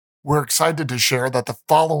We're excited to share that the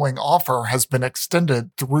following offer has been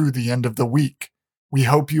extended through the end of the week. We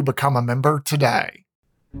hope you become a member today.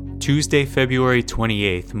 Tuesday, February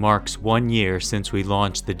 28th marks 1 year since we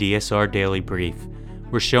launched the DSR Daily Brief.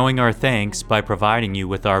 We're showing our thanks by providing you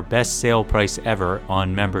with our best sale price ever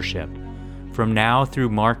on membership. From now through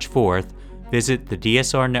March 4th, visit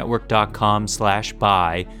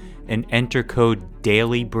thedsrnetwork.com/buy and enter code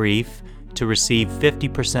DAILYBRIEF to receive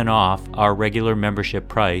 50% off our regular membership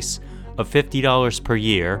price of $50 per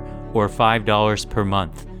year or $5 per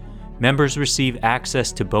month. Members receive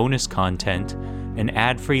access to bonus content, an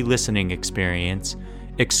ad-free listening experience,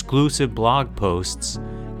 exclusive blog posts,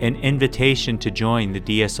 an invitation to join the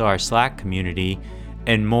DSR Slack community,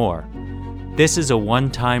 and more. This is a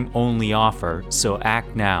one-time only offer, so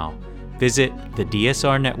act now. Visit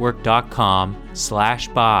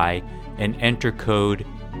thedsrnetwork.com/buy and enter code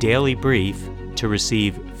DAILYBRIEF to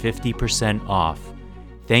receive 50% off.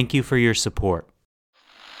 Thank you for your support.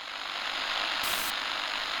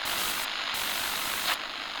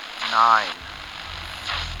 Nine,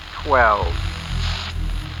 12,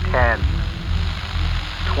 10,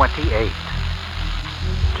 28,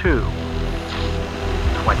 2,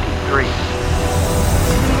 23.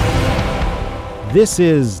 This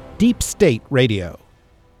is Deep State Radio,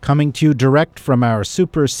 coming to you direct from our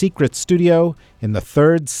super secret studio in the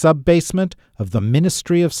third sub-basement of the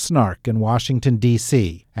Ministry of Snark in Washington,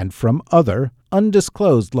 D.C., and from other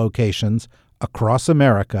undisclosed locations across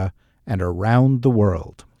America and around the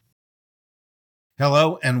world.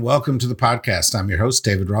 Hello and welcome to the podcast. I'm your host,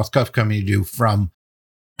 David Rothkopf, coming to you from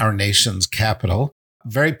our nation's capital.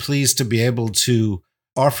 Very pleased to be able to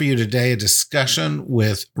offer you today a discussion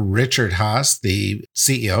with Richard Haass, the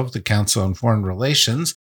CEO of the Council on Foreign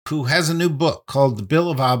Relations, who has a new book called The Bill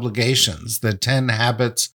of Obligations, The 10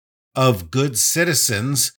 Habits of Good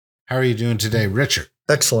Citizens. How are you doing today, Richard?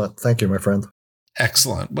 Excellent. Thank you, my friend.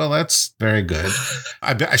 Excellent. Well, that's very good.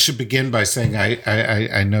 I should begin by saying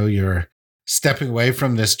I know you're stepping away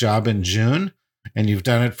from this job in June, and you've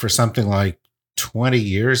done it for something like 20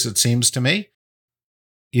 years, it seems to me.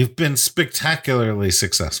 You've been spectacularly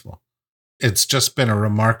successful. It's just been a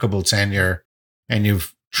remarkable tenure, and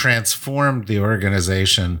you've transformed the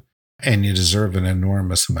organization, and you deserve an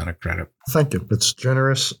enormous amount of credit. Thank you. It's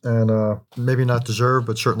generous and maybe not deserved,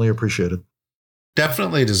 but certainly appreciated.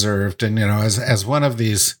 Definitely deserved. And, as one of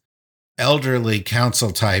these elderly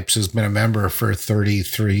council types who's been a member for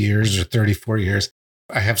 33 years or 34 years,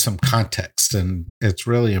 I have some context, and it's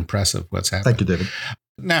really impressive what's happening. Thank you, David.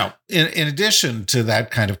 Now, in addition to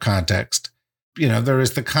that kind of context, there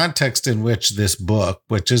is the context in which this book,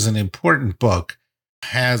 which is an important book,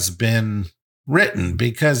 has been written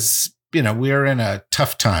because, we are in a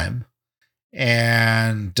tough time,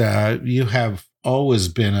 and you have always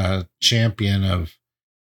been a champion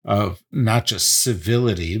of not just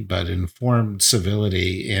civility, but informed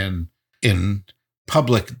civility in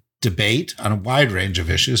public debate on a wide range of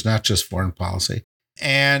issues, not just foreign policy.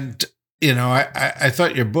 And, I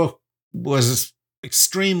thought your book was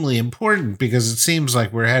extremely important because it seems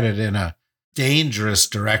like we're headed in a dangerous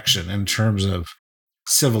direction in terms of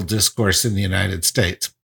civil discourse in the United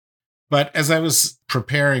States. But as I was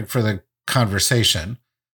preparing for the conversation,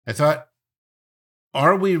 I thought,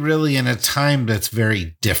 are we really in a time that's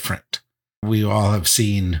very different? We all have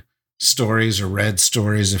seen stories or read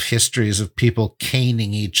stories of histories of people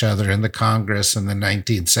caning each other in the Congress in the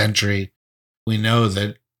 19th century. We know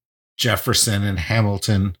that Jefferson and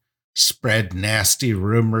Hamilton spread nasty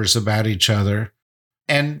rumors about each other.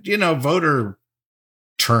 And, voter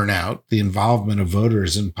turnout, the involvement of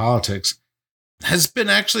voters in politics, has been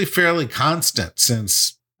actually fairly constant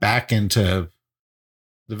since back into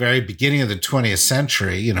the very beginning of the 20th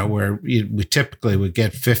century, where we typically would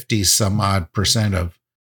get 50 some odd percent of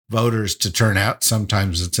voters to turn out.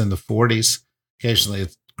 Sometimes it's in the 40s. Occasionally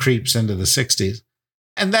it creeps into the 60s.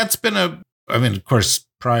 And that's been of course,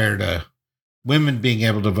 prior to women being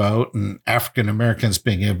able to vote and African Americans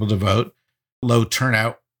being able to vote, low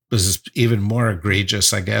turnout was even more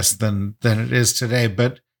egregious, I guess, than it is today.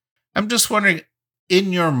 But I'm just wondering,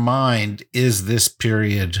 in your mind, is this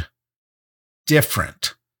period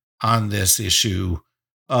different on this issue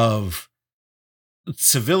of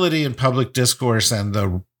civility in public discourse and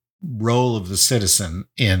the role of the citizen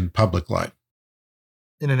in public life?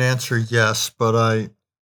 In an answer, yes, but I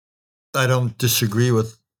don't disagree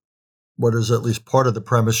with what is at least part of the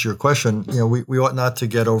premise of your question. We ought not to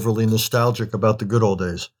get overly nostalgic about the good old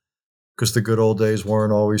days, because the good old days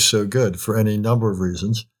weren't always so good for any number of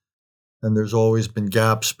reasons. And there's always been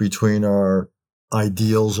gaps between our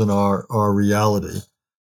ideals and our reality.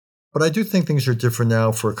 But I do think things are different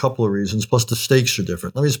now for a couple of reasons, plus the stakes are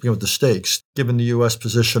different. Let me just begin with the stakes. Given the U.S.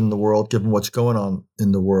 position in the world, given what's going on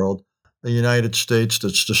in the world, a United States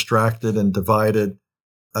that's distracted and divided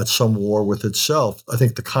at some war with itself, I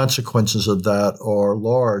think the consequences of that are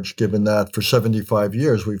large, given that for 75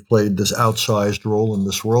 years we've played this outsized role in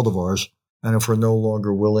this world of ours. And if we're no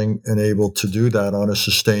longer willing and able to do that on a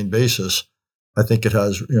sustained basis, I think it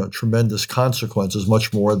has tremendous consequences,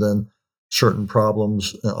 much more than certain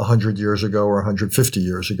problems 100 years ago or 150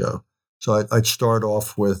 years ago. So I'd start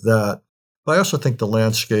off with that. But I also think the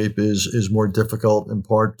landscape is more difficult, in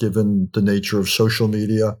part given the nature of social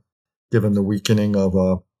media, given the weakening of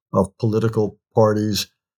political parties,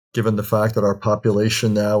 given the fact that our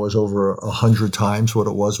population now is over 100 times what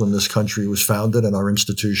it was when this country was founded and our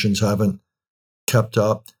institutions haven't kept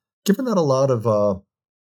up, given that a lot of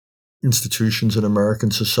institutions in American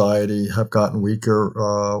society have gotten weaker,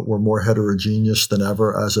 we're more heterogeneous than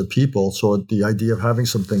ever as a people. So the idea of having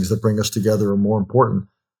some things that bring us together are more important.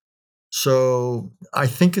 So I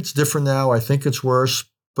think it's different now. I think it's worse.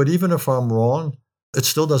 But even if I'm wrong, it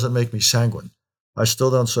still doesn't make me sanguine. I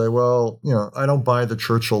still don't say, well, I don't buy the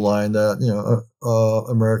Churchill line that,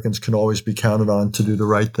 Americans can always be counted on to do the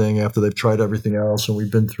right thing after they've tried everything else. And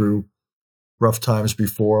we've been through rough times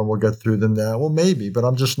before and we'll get through them now. Well, maybe, but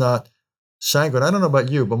I'm just not sanguine. I don't know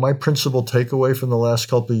about you, but my principal takeaway from the last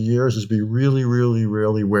couple of years is be really, really,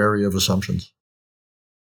 really wary of assumptions.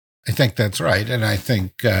 I think that's right. And I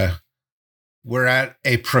think we're at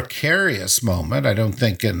a precarious moment. I don't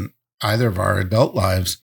think in either of our adult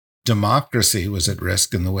lives democracy was at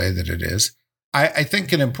risk in the way that it is. I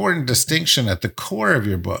think an important distinction at the core of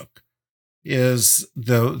your book is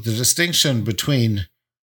the distinction between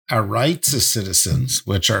our rights as citizens,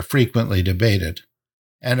 which are frequently debated,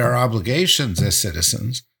 and our obligations as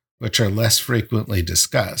citizens, which are less frequently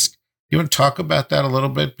discussed. You want to talk about that a little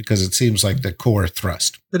bit? Because it seems like the core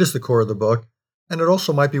thrust. It is the core of the book. And it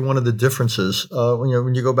also might be one of the differences.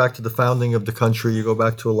 When you go back to the founding of the country, you go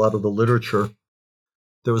back to a lot of the literature,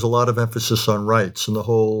 there was a lot of emphasis on rights, and there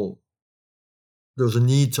was a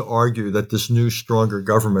need to argue that this new, stronger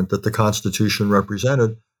government that the Constitution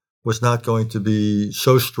represented was not going to be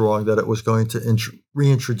so strong that it was going to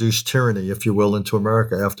reintroduce tyranny, if you will, into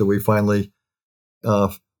America after we finally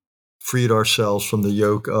freed ourselves from the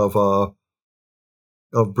yoke of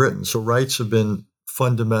Britain. So rights have been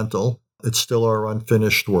fundamental. It's still our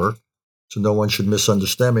unfinished work. So no one should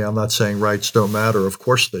misunderstand me. I'm not saying rights don't matter. Of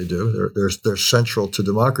course they do. They're central to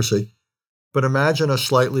democracy. But imagine a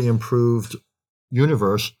slightly improved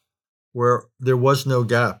universe where there was no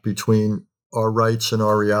gap between our rights and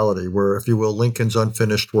our reality, where, if you will, Lincoln's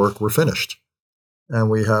unfinished work were finished and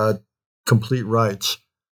we had complete rights.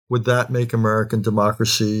 Would that make American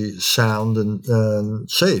democracy sound and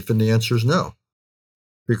safe? And the answer is no,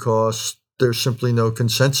 because there's simply no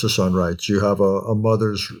consensus on rights. You have a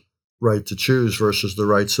mother's right to choose versus the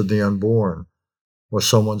rights of the unborn, or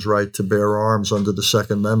someone's right to bear arms under the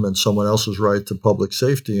Second Amendment, someone else's right to public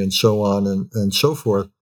safety, and so on and so forth.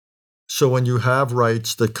 So when you have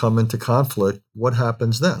rights that come into conflict, what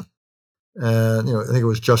happens then? And, I think it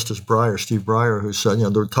was Justice Breyer, Steve Breyer, who said,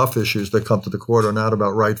 the tough issues that come to the court are not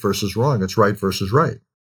about right versus wrong. It's right versus right.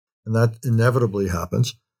 And that inevitably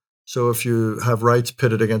happens. So if you have rights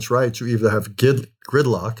pitted against rights, you either have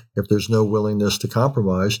gridlock, if there's no willingness to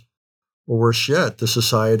compromise, or worse yet, the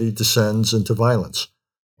society descends into violence,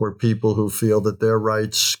 where people who feel that their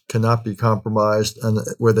rights cannot be compromised and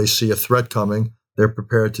where they see a threat coming, they're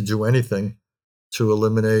prepared to do anything to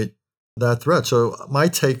eliminate that threat. So my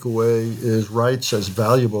takeaway is rights, as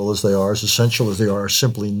valuable as they are, as essential as they are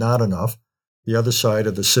simply not enough. The other side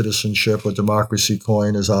of the citizenship or democracy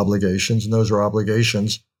coin is obligations, and those are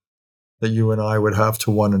obligations that you and I would have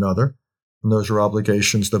to one another, and those are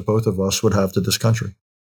obligations that both of us would have to this country.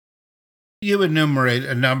 You enumerate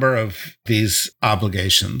a number of these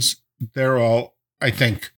obligations. They're all, I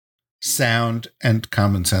think, sound and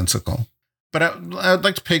commonsensical. But I'd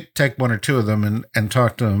like to take one or two of them and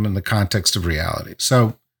talk to them in the context of reality.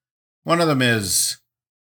 So one of them is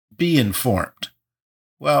be informed.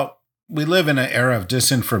 Well, we live in an era of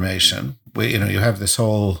disinformation. You have this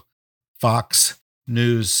whole Fox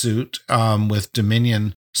News suit with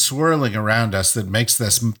Dominion swirling around us that makes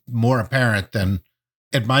this more apparent than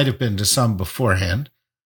it might have been to some beforehand.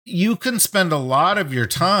 You can spend a lot of your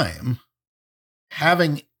time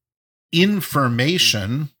having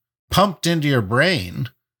information pumped into your brain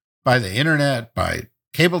by the internet, by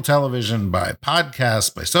cable television, by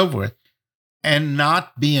podcasts, by so forth, and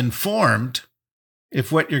not be informed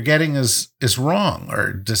if what you're getting is wrong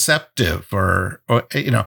or deceptive or.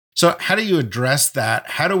 So how do you address that?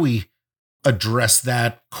 How do we address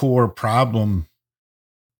that core problem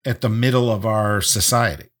at the middle of our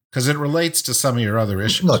society? Because it relates to some of your other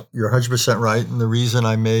issues. Look, you're 100% right. And the reason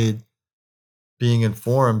I made being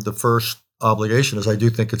informed the first obligation is I do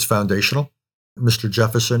think it's foundational. Mr.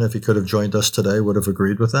 Jefferson, if he could have joined us today, would have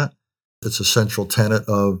agreed with that. It's a central tenet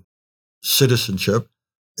of citizenship.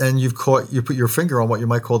 And you put your finger on what you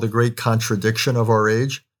might call the great contradiction of our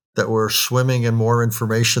age, that we're swimming in more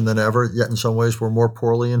information than ever, yet in some ways we're more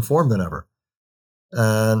poorly informed than ever.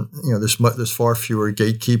 And there's far fewer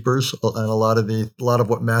gatekeepers, and a lot of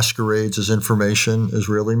what masquerades as information is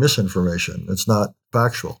really misinformation. It's not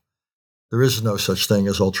factual. There is no such thing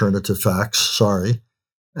as alternative facts. Sorry.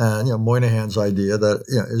 And Moynihan's idea that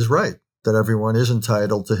is right, that everyone is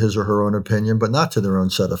entitled to his or her own opinion, but not to their own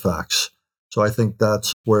set of facts. So I think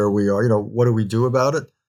that's where we are. What do we do about it?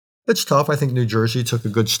 It's tough. I think New Jersey took a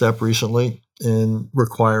good step recently in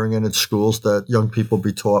requiring in its schools that young people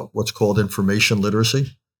be taught what's called information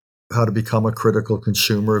literacy, how to become a critical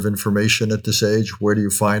consumer of information at this age. Where do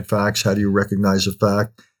you find facts? How do you recognize a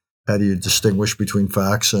fact? How do you distinguish between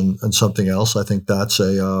facts and something else? I think that's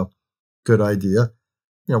a good idea.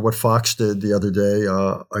 What Fox did the other day,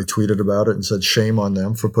 I tweeted about it and said, shame on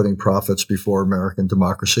them for putting profits before American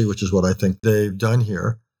democracy, which is what I think they've done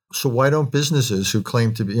here. So why don't businesses who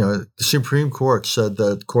claim to be, the Supreme Court said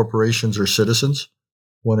that corporations are citizens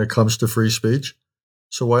when it comes to free speech.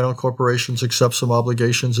 So why don't corporations accept some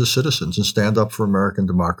obligations as citizens and stand up for American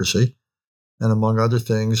democracy? And among other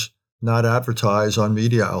things, not advertise on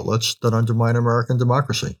media outlets that undermine American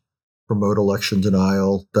democracy, promote election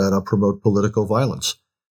denial, that promote political violence.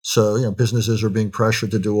 So, businesses are being pressured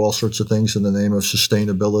to do all sorts of things in the name of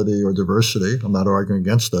sustainability or diversity. I'm not arguing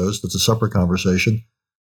against those. That's a separate conversation.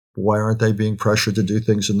 Why aren't they being pressured to do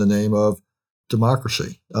things in the name of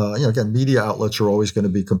democracy? Again, media outlets are always going to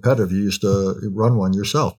be competitive. You used to run one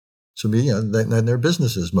yourself. So, they're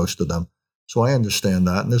businesses, most of them. So I understand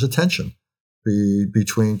that. And there's a tension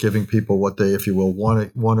between giving people what they, if you will,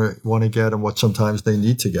 want to get and what sometimes they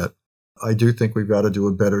need to get. I do think we've got to do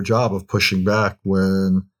a better job of pushing back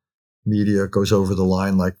when media goes over the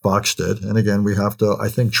line like Fox did. And again, we have to, I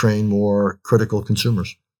think, train more critical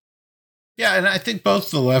consumers. Yeah, and I think both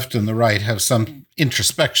the left and the right have some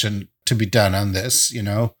introspection to be done on this.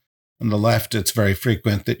 On the left, it's very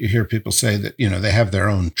frequent that you hear people say that, they have their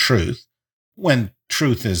own truth. When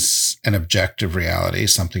truth is an objective reality,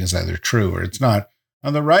 something is either true or it's not.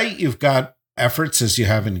 On the right, you've got efforts, as you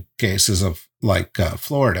have in cases of like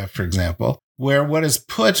Florida, for example, where what is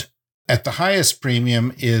put at the highest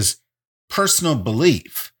premium is personal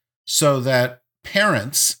belief, so that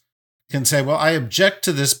parents can say, well, I object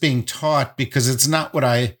to this being taught because it's not what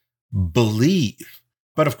I believe.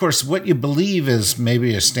 But of course, what you believe is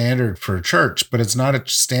maybe a standard for a church, but it's not a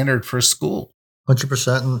standard for a school.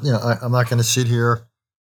 100%. And, I'm not going to sit here.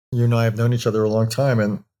 You and I have known each other a long time,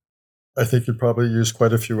 and I think you'd probably use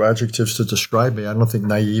quite a few adjectives to describe me. I don't think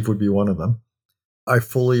naive would be one of them. I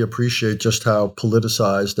fully appreciate just how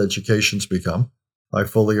politicized education's become. I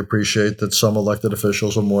fully appreciate that some elected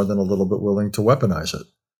officials are more than a little bit willing to weaponize it.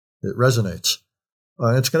 It resonates.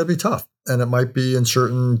 It's going to be tough. And it might be in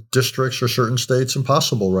certain districts or certain states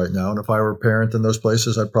impossible right now. And if I were a parent in those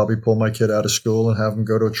places, I'd probably pull my kid out of school and have him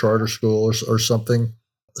go to a charter school or something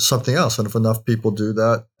else. And if enough people do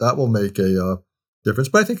that, that will make a difference.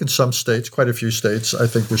 But I think in some states, quite a few states, I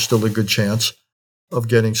think there's still a good chance of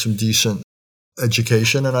getting some decent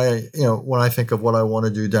education. And when I think of what I want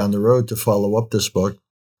to do down the road to follow up this book,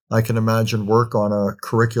 I can imagine work on a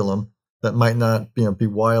curriculum that might not be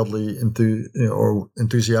wildly or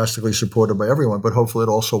enthusiastically supported by everyone, but hopefully it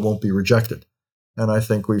also won't be rejected. And I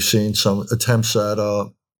think we've seen some attempts at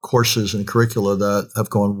courses and curricula that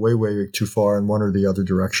have gone way, way too far in one or the other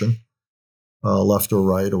direction, left or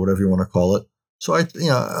right or whatever you want to call it. So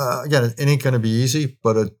again, it ain't going to be easy,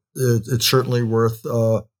 but it's certainly worth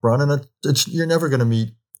running. You're never going to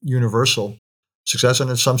meet universal success.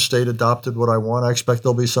 And if some state adopted what I want, I expect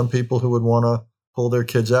there'll be some people who would want to pull their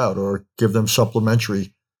kids out or give them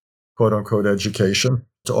supplementary, quote unquote, education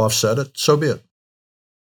to offset it. So be it.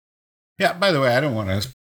 Yeah. By the way, I don't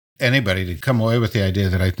want anybody to come away with the idea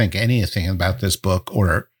that I think anything about this book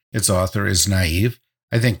or its author is naive.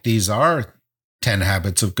 I think these are 10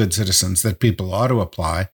 habits of good citizens that people ought to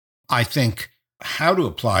apply. I think how to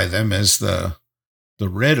apply them is the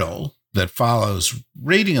riddle that follows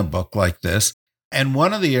reading a book like this. And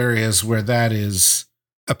one of the areas where that is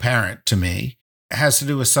apparent to me has to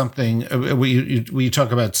do with something we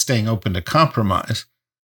talk about staying open to compromise.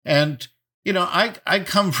 And, I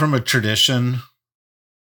come from a tradition,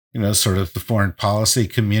 sort of the foreign policy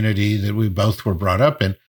community that we both were brought up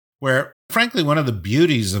in, where frankly, one of the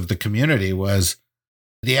beauties of the community was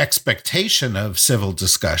the expectation of civil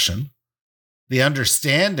discussion, the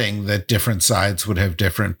understanding that different sides would have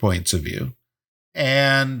different points of view,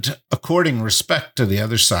 and according respect to the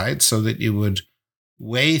other side so that you would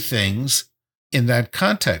weigh things in that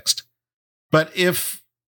context. But if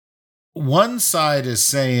one side is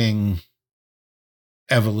saying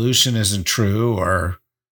evolution isn't true, or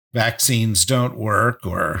vaccines don't work,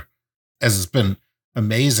 or, as has been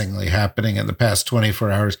amazingly happening in the past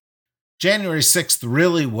 24 hours, January 6th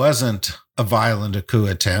really wasn't a violent coup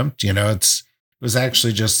attempt. It was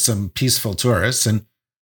actually just some peaceful tourists. And,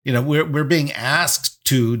 we're being asked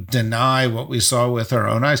to deny what we saw with our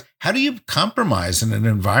own eyes. How do you compromise in an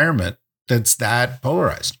environment that's that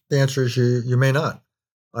polarized? The answer is you may not.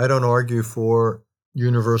 I don't argue for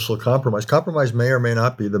universal compromise. Compromise may or may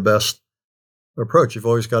not be the best approach. You've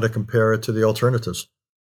always got to compare it to the alternatives.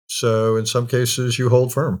 So in some cases, you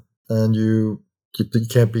hold firm, and you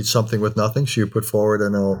can't beat something with nothing. So you put forward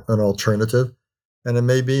an alternative. And it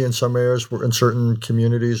may be in some areas, where in certain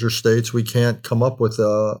communities or states, we can't come up with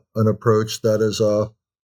an approach that is,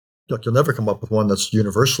 look, you'll never come up with one that's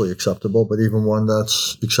universally acceptable, but even one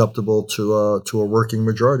that's acceptable to a working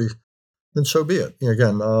majority, then so be it.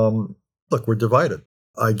 Again, look, we're divided.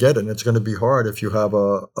 I get it. And it's going to be hard if you have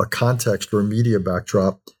a context or a media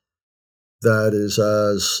backdrop that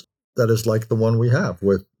is like the one we have,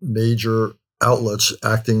 with major outlets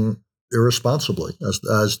acting irresponsibly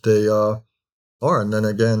as they are. And then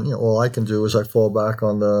again, all I can do is I fall back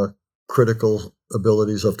on the critical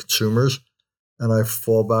abilities of consumers, and I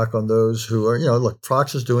fall back on those who are, look,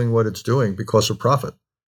 Fox is doing what it's doing because of profit.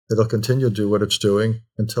 It'll continue to do what it's doing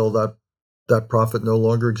until that profit no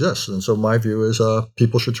longer exists. And so my view is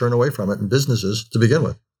people should turn away from it, and businesses, to begin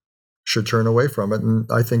with, should turn away from it. And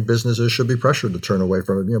I think businesses should be pressured to turn away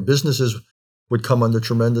from it. Businesses would come under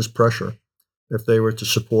tremendous pressure if they were to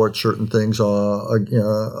support certain things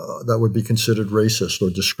that would be considered racist or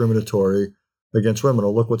discriminatory against women.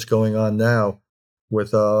 Or look what's going on now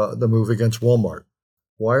with the move against Walmart.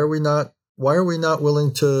 Why are we not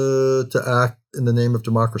willing to act in the name of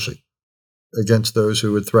democracy against those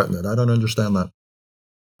who would threaten it? I don't understand that.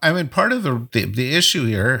 I mean, part of the issue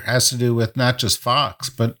here has to do with not just Fox,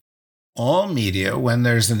 but all media, when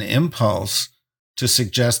there's an impulse to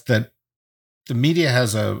suggest that the media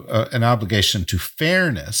has an obligation to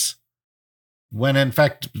fairness, when in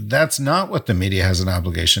fact that's not what the media has an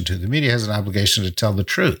obligation to. The media has an obligation to tell the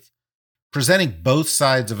truth. Presenting both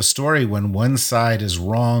sides of a story when one side is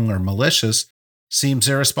wrong or malicious seems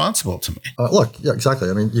irresponsible to me. Look, yeah, exactly.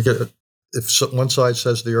 I mean, if one side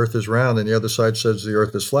says the earth is round and the other side says the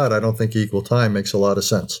earth is flat, I don't think equal time makes a lot of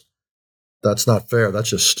sense. That's not fair.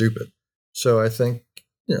 That's just stupid. So I think,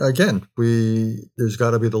 again, there's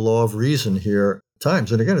got to be the law of reason here at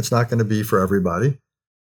times. And again, it's not going to be for everybody,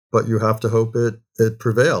 but you have to hope it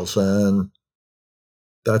prevails. And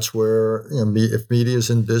that's where, if media is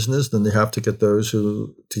in business, then they have to get those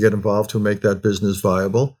to get involved who make that business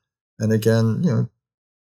viable. And again,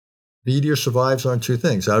 media survives on two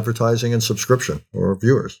things: advertising and subscription, or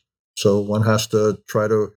viewers. So one has to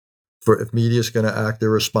if media is going to act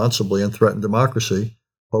irresponsibly and threaten democracy,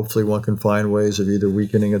 hopefully one can find ways of either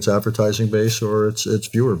weakening its advertising base or its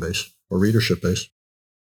viewer base or readership base.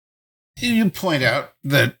 You point out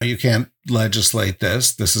that you can't legislate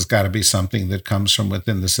this. This has got to be something that comes from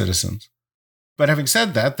within the citizens. But having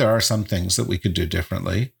said that, there are some things that we could do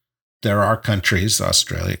differently. There are countries,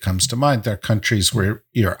 Australia comes to mind, there are countries where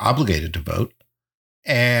you're obligated to vote.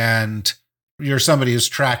 And you're somebody who's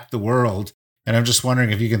tracked the world. And I'm just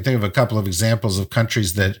wondering if you can think of a couple of examples of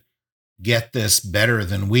countries that get this better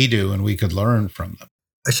than we do and we could learn from them.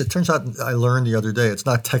 Actually, it turns out I learned the other day, it's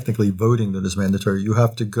not technically voting that is mandatory. You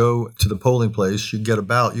have to go to the polling place. You get a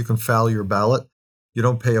ballot. You can foul your ballot. You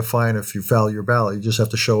don't pay a fine if you foul your ballot. You just have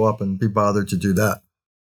to show up and be bothered to do that.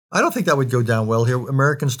 I don't think that would go down well here.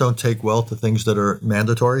 Americans don't take well to things that are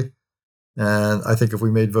mandatory. And I think if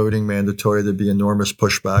we made voting mandatory, there'd be enormous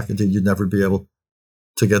pushback. Indeed, you'd never be able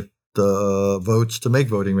to get the votes to make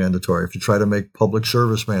voting mandatory. If you try to make public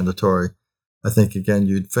service mandatory, I think, again,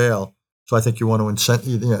 you'd fail. So I think you want to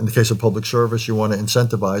in the case of public service, you want to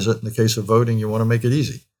incentivize it. In the case of voting, you want to make it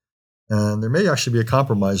easy. And there may actually be a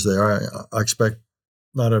compromise there. I expect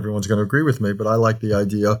not everyone's going to agree with me, but I like the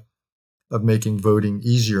idea of making voting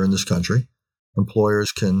easier in this country.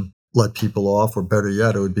 Employers can let people off, or better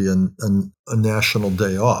yet, it would be a national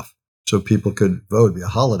day off. So people could vote, it'd be a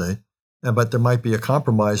holiday. But there might be a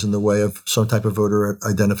compromise in the way of some type of voter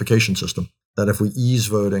identification system, that if we ease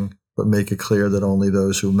voting, but make it clear that only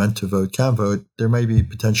those who meant to vote can vote, there may be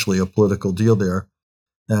potentially a political deal there.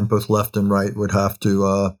 And both left and right would have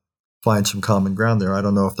to find some common ground there. I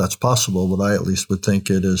don't know if that's possible, but I at least would think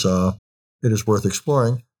it is worth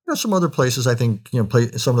exploring. Some other places, I think,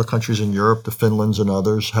 some of the countries in Europe, the Finlands and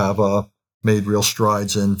others, have made real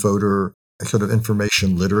strides in voter sort of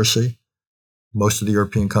information literacy. Most of the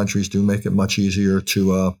European countries do make it much easier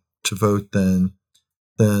to vote than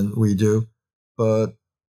we do. But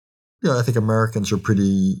I think Americans are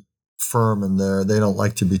pretty firm in there. They don't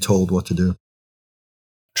like to be told what to do.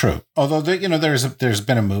 True. Although there's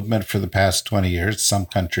been a movement for the past 20 years. Some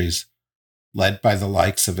countries, led by the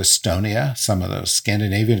likes of Estonia, some of those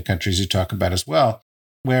Scandinavian countries you talk about as well,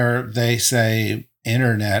 where they say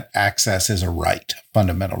internet access is a right, a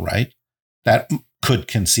fundamental right. That could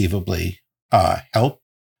conceivably help.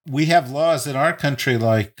 We have laws in our country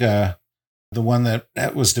like the one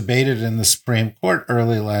that was debated in the Supreme Court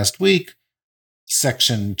early last week,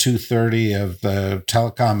 Section 230 of the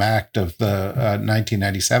Telecom Act of the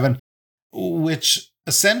 1997, which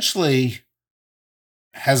essentially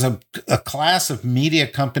has a class of media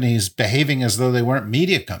companies behaving as though they weren't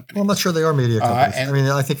media companies. Well, I'm not sure they are media companies.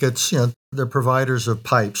 I think it's, they're providers of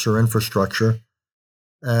pipes or infrastructure,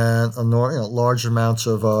 and large amounts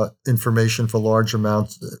of information for large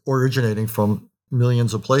amounts originating from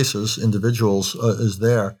millions of places, individuals, is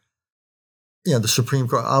there. The Supreme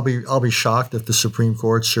Court, I'll be shocked if the Supreme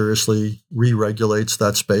Court seriously re-regulates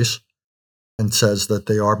that space and says that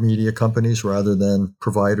they are media companies rather than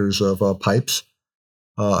providers of pipes.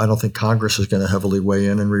 I don't think Congress is going to heavily weigh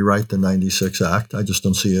in and rewrite the 96 Act. I just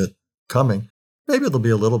don't see it coming. Maybe there'll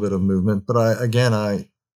be a little bit of movement, but I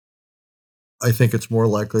think it's more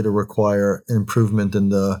likely to require improvement in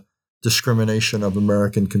the discrimination of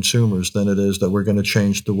American consumers than it is that we're going to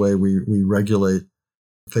change the way we regulate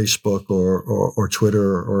Facebook or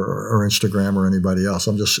Twitter or Instagram or anybody else.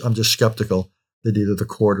 I'm just skeptical that either the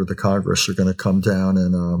court or the Congress are going to come down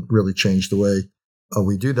and really change the way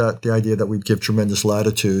we do that. The idea that we'd give tremendous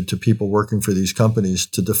latitude to people working for these companies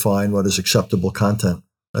to define what is acceptable content.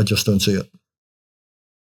 I just don't see it.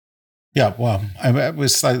 Yeah, well, I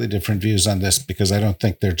have slightly different views on this because I don't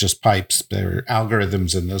think they're just pipes. There are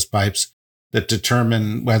algorithms in those pipes that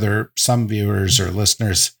determine whether some viewers or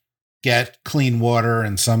listeners get clean water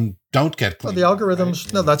and some don't get clean water. The algorithms,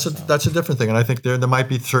 right? No, that's a different thing. And I think there might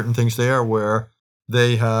be certain things there where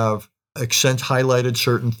they have highlighted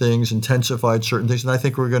certain things, intensified certain things. And I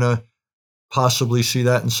think we're going to possibly see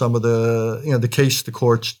that in some of the case the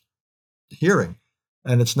court's hearing.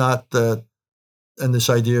 And it's not that, and this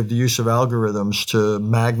idea of the use of algorithms to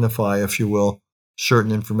magnify, if you will,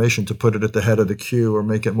 certain information, to put it at the head of the queue or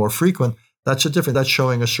make it more frequent, that's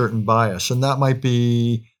showing a certain bias. And there might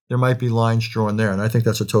be lines drawn there. And I think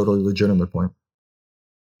that's a totally legitimate point.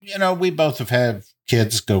 We both have had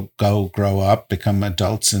kids grow up, become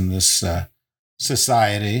adults in this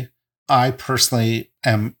society. I personally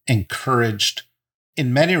am encouraged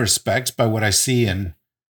in many respects by what I see in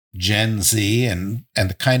Gen Z and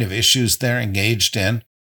the kind of issues they're engaged in.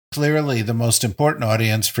 Clearly, the most important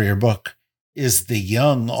audience for your book is the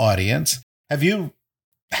young audience. Have you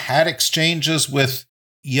had exchanges with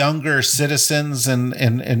younger citizens and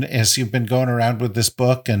as you've been going around with this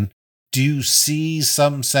book? And do you see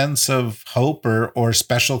some sense of hope or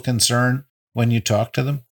special concern when you talk to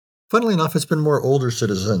them? Funnily enough, it's been more older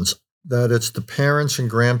citizens, that it's the parents and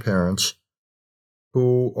grandparents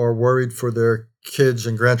who are worried for their kids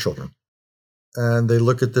and grandchildren. And they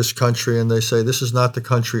look at this country and they say, this is not the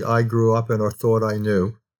country I grew up in or thought I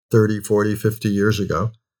knew 30, 40, 50 years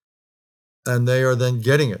ago. And they are then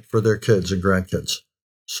getting it for their kids and grandkids.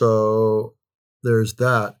 So there's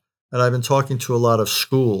that. And I've been talking to a lot of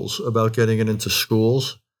schools about getting it into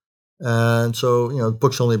schools. And so, the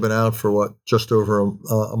book's only been out for just over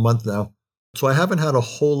a month now. So I haven't had a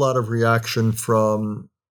whole lot of reaction from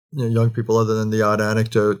young people other than the odd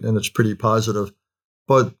anecdote, and it's pretty positive.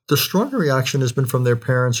 But the stronger reaction has been from their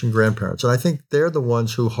parents and grandparents. And I think they're the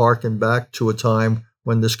ones who harken back to a time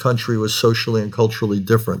when this country was socially and culturally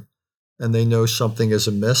different, and they know something is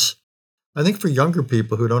amiss. I think for younger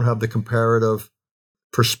people who don't have the comparative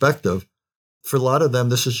perspective, for a lot of them,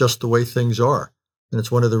 this is just the way things are. And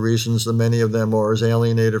it's one of the reasons that many of them are as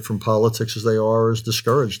alienated from politics as they are, or as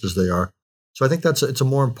discouraged as they are. So I think it's a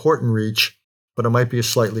more important reach, but it might be a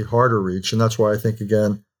slightly harder reach. And that's why I think,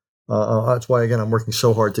 I'm working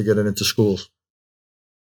so hard to get it into schools.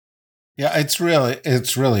 Yeah, it's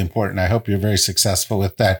really important. I hope you're very successful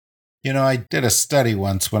with that. I did a study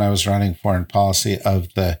once when I was running foreign policy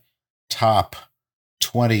of the top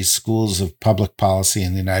 20 schools of public policy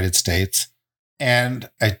in the United States. And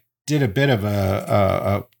I did a bit of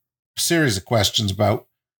a series of questions about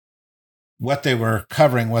what they were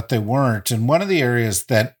covering, what they weren't. And one of the areas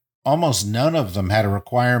that almost none of them had a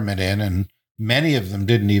requirement in, and many of them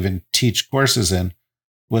didn't even teach courses in,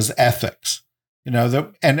 was ethics.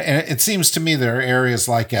 And it seems to me there are areas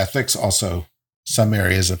like ethics, also some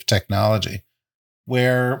areas of technology,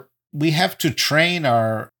 where we have to train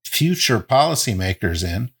our future policymakers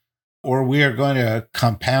in, or we are going to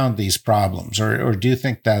compound these problems. Or do you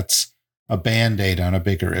think that's a Band-Aid on a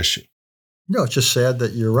bigger issue? No, it's just sad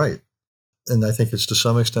that you're right. And I think it's to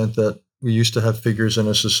some extent that we used to have figures in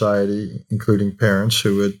a society, including parents,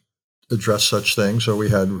 who would address such things, or we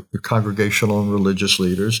had congregational and religious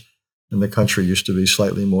leaders. And the country used to be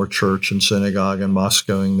slightly more church and synagogue and mosque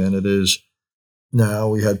going than it is now.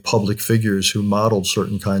 We had public figures who modeled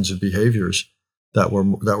certain kinds of behaviors that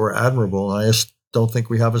were admirable. And I just don't think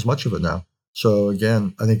we have as much of it now. So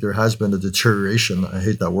again, I think there has been a deterioration. I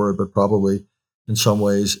hate that word, but probably in some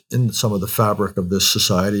ways in some of the fabric of this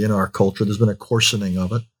society, in our culture, there's been a coarsening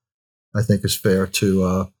of it. I think is fair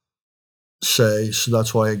to say. So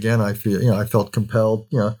that's why, again, I feel, I felt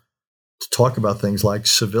compelled, to talk about things like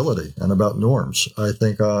civility and about norms. I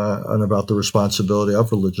think, and about the responsibility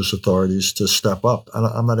of religious authorities to step up. And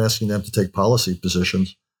I'm not asking them to take policy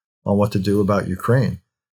positions on what to do about Ukraine,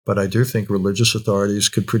 but I do think religious authorities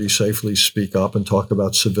could pretty safely speak up and talk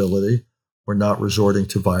about civility, or not resorting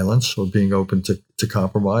to violence, or being open to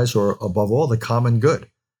compromise, or above all, the common good.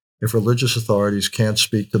 If religious authorities can't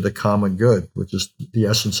speak to the common good, which is the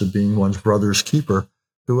essence of being one's brother's keeper,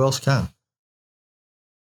 who else can?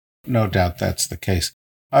 No doubt that's the case.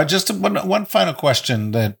 Just one final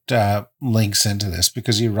question that links into this,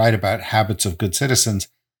 because you write about habits of good citizens.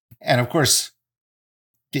 And of course,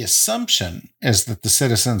 the assumption is that the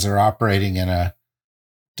citizens are operating in a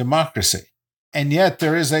democracy. And yet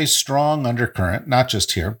there is a strong undercurrent, not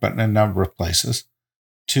just here, but in a number of places,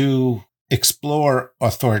 to explore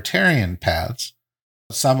authoritarian paths.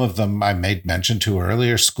 Some of them I made mention to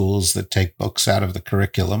earlier, schools that take books out of the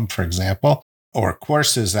curriculum, for example, or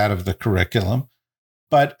courses out of the curriculum.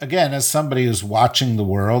 But again, as somebody who's watching the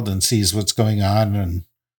world and sees what's going on in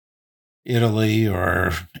Italy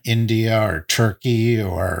or India or Turkey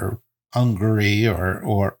or Hungary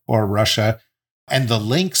or Russia, and the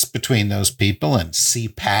links between those people and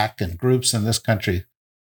CPAC and groups in this country,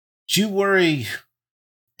 do you worry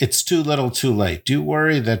it's too little too late? Do you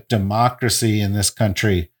worry that democracy in this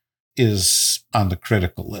country is on the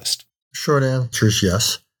critical list? Short answer is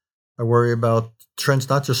yes. I worry about trends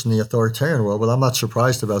not just in the authoritarian world, but I'm not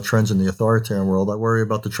surprised about trends in the authoritarian world. I worry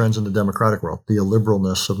about the trends in the democratic world, the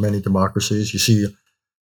illiberalness of many democracies. You see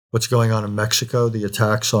what's going on in Mexico, the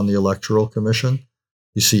attacks on the Electoral Commission.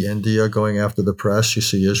 You see India going after the press. You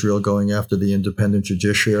see Israel going after the independent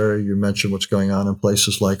judiciary. You mentioned what's going on in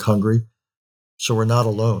places like Hungary. So we're not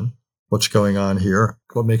alone. What's going on here?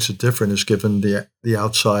 What makes it different is given the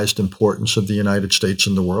outsized importance of the United States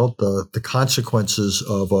in the world, the consequences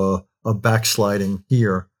of a backsliding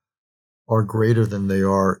here are greater than they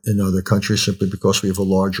are in other countries, simply because we have a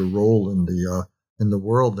larger role in the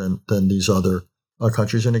world than these other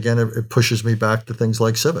countries. And again, it pushes me back to things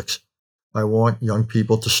like civics. I want young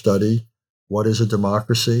people to study what is a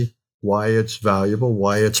democracy, why it's valuable,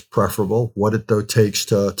 why it's preferable, what it though takes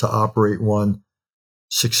to operate one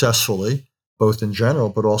successfully, both in general,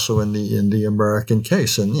 but also in the American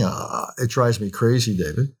case. And it drives me crazy,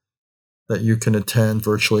 David, that you can attend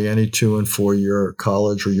virtually any 2- and 4-year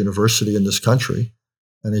college or university in this country,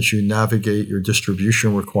 and as you navigate your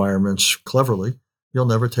distribution requirements cleverly, you'll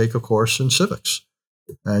never take a course in civics.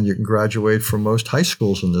 And you can graduate from most high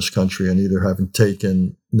schools in this country and either having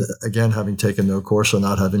taken no course or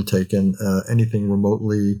not having taken anything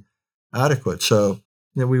remotely adequate. So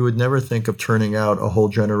we would never think of turning out a whole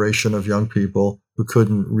generation of young people who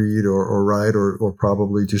couldn't read or write or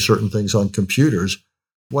probably do certain things on computers.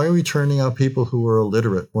 Why are we turning out people who are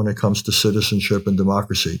illiterate when it comes to citizenship and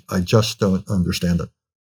democracy? I just don't understand it.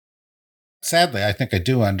 Sadly, I think I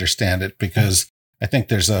do understand it, because I think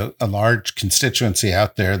there's a large constituency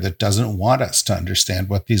out there that doesn't want us to understand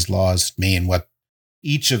what these laws mean, what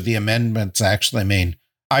each of the amendments actually mean.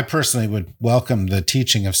 I personally would welcome the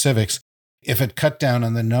teaching of civics if it cut down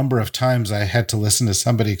on the number of times I had to listen to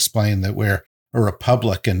somebody explain that we're a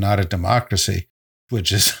republic and not a democracy,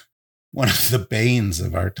 which is one of the banes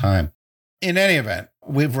of our time. In any event,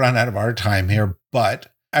 we've run out of our time here,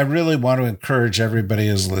 but I really want to encourage everybody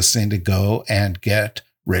who's listening to go and get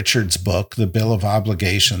Richard's book, The Bill of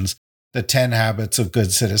Obligations, The 10 Habits of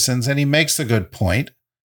Good Citizens. And he makes a good point.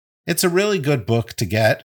 It's a really good book to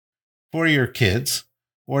get for your kids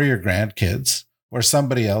or your grandkids or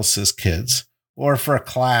somebody else's kids, or for a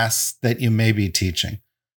class that you may be teaching.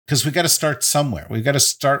 Because we got to start somewhere. We got to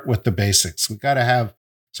start with the basics. We got to have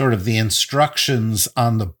sort of the instructions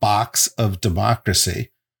on the box of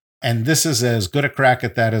democracy. And this is as good a crack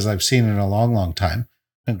at that as I've seen in a long, long time.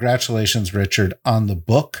 Congratulations, Richard, on the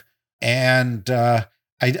book. And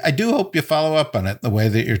I do hope you follow up on it the way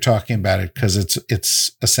that you're talking about it, because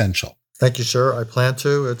it's essential. Thank you, sir. I plan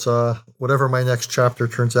to. It's whatever my next chapter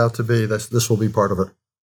turns out to be, this will be part of it.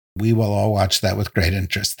 We will all watch that with great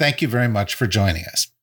interest. Thank you very much for joining us.